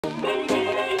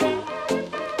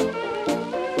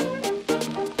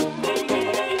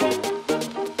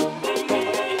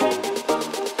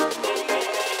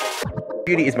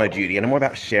Beauty is my duty, and I'm all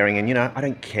about sharing, and you know, I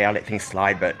don't care, I let things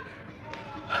slide, but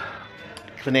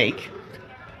Clinique,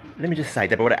 let me just say,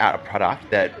 they brought out a product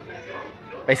that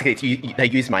basically they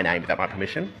use my name without my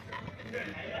permission.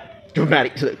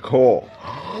 Dramatic to the core.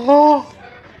 Oh,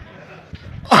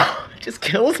 it just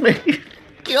kills me.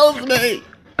 Kills me.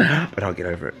 But I'll get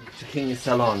over it. The King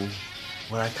Salon,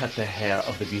 where I cut the hair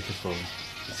of the beautiful.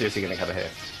 I'm seriously gonna cut her hair.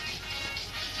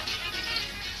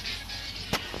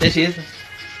 There she is.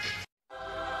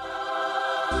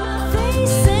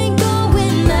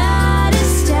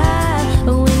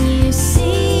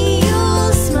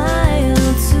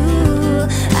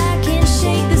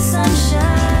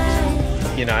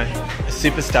 You know, a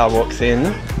superstar walks in.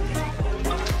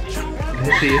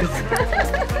 There she is.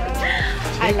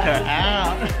 Check her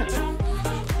out.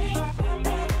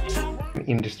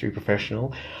 Industry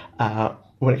professional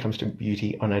when it comes to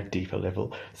beauty on a deeper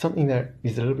level. Something that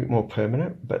is a little bit more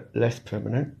permanent, but less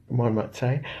permanent, one might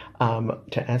say.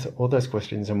 To answer all those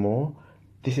questions and more,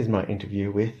 this is my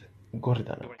interview with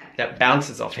Gordana. That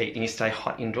bounces off heat and you stay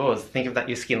hot indoors. Think of that,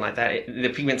 your skin like that. The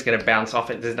pigment's going to bounce off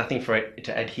it. There's nothing for it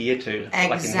to adhere to,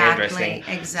 like in hairdressing.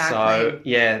 Exactly. So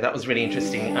yeah, that was really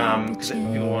interesting. Because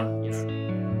people want, you know.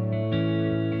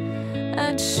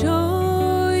 I'd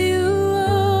show you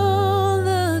all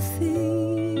the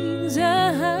things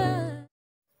I had.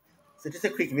 So just a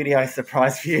quick video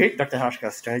surprise for you, Dr. Harshka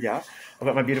Australia. I've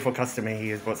got my beautiful customer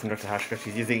here who's bought some Dr. Harshka.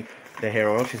 She's using the hair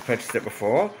oil. She's purchased it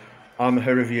before.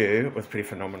 Her review was pretty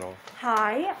phenomenal.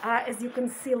 Hi, as you can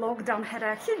see, lockdown had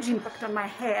a huge impact on my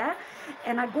hair,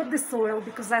 and I got this oil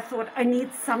because I thought I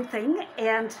need something,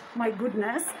 and my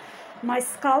goodness, my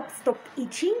scalp stopped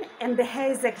itching, and the hair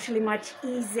is actually much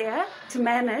easier to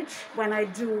manage when I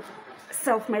do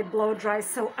self-made blow dry.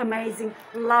 So amazing,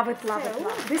 love it, love it,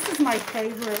 love it. This is my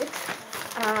favorite.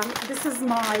 This is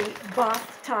my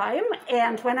bath time,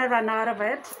 and when I run out of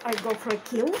it, I go for a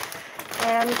kill.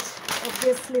 And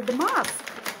obviously the mask.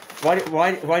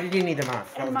 Why did you need the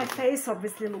mask? And my face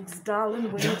obviously looks dull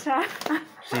in winter.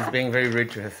 She's being very rude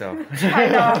to herself. I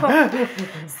know.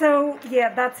 So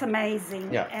yeah, that's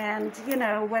amazing. Yeah. And you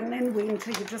know, when in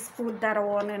winter you just put that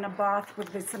on in a bath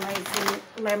with this amazing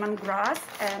lemongrass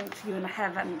and you're in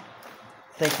heaven.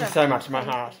 Thank you so much, my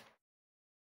heart.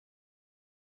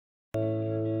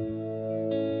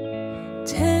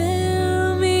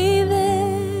 Tell me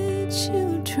that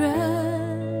you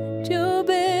tried your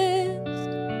best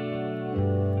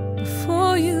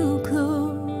before you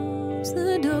close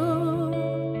the door.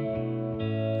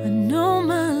 I know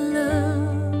my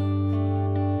love,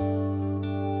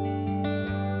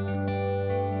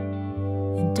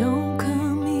 it don't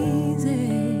come easy.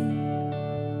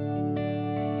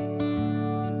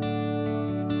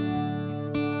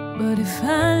 But if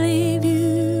I leave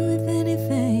you with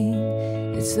anything,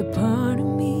 it's a part of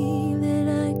me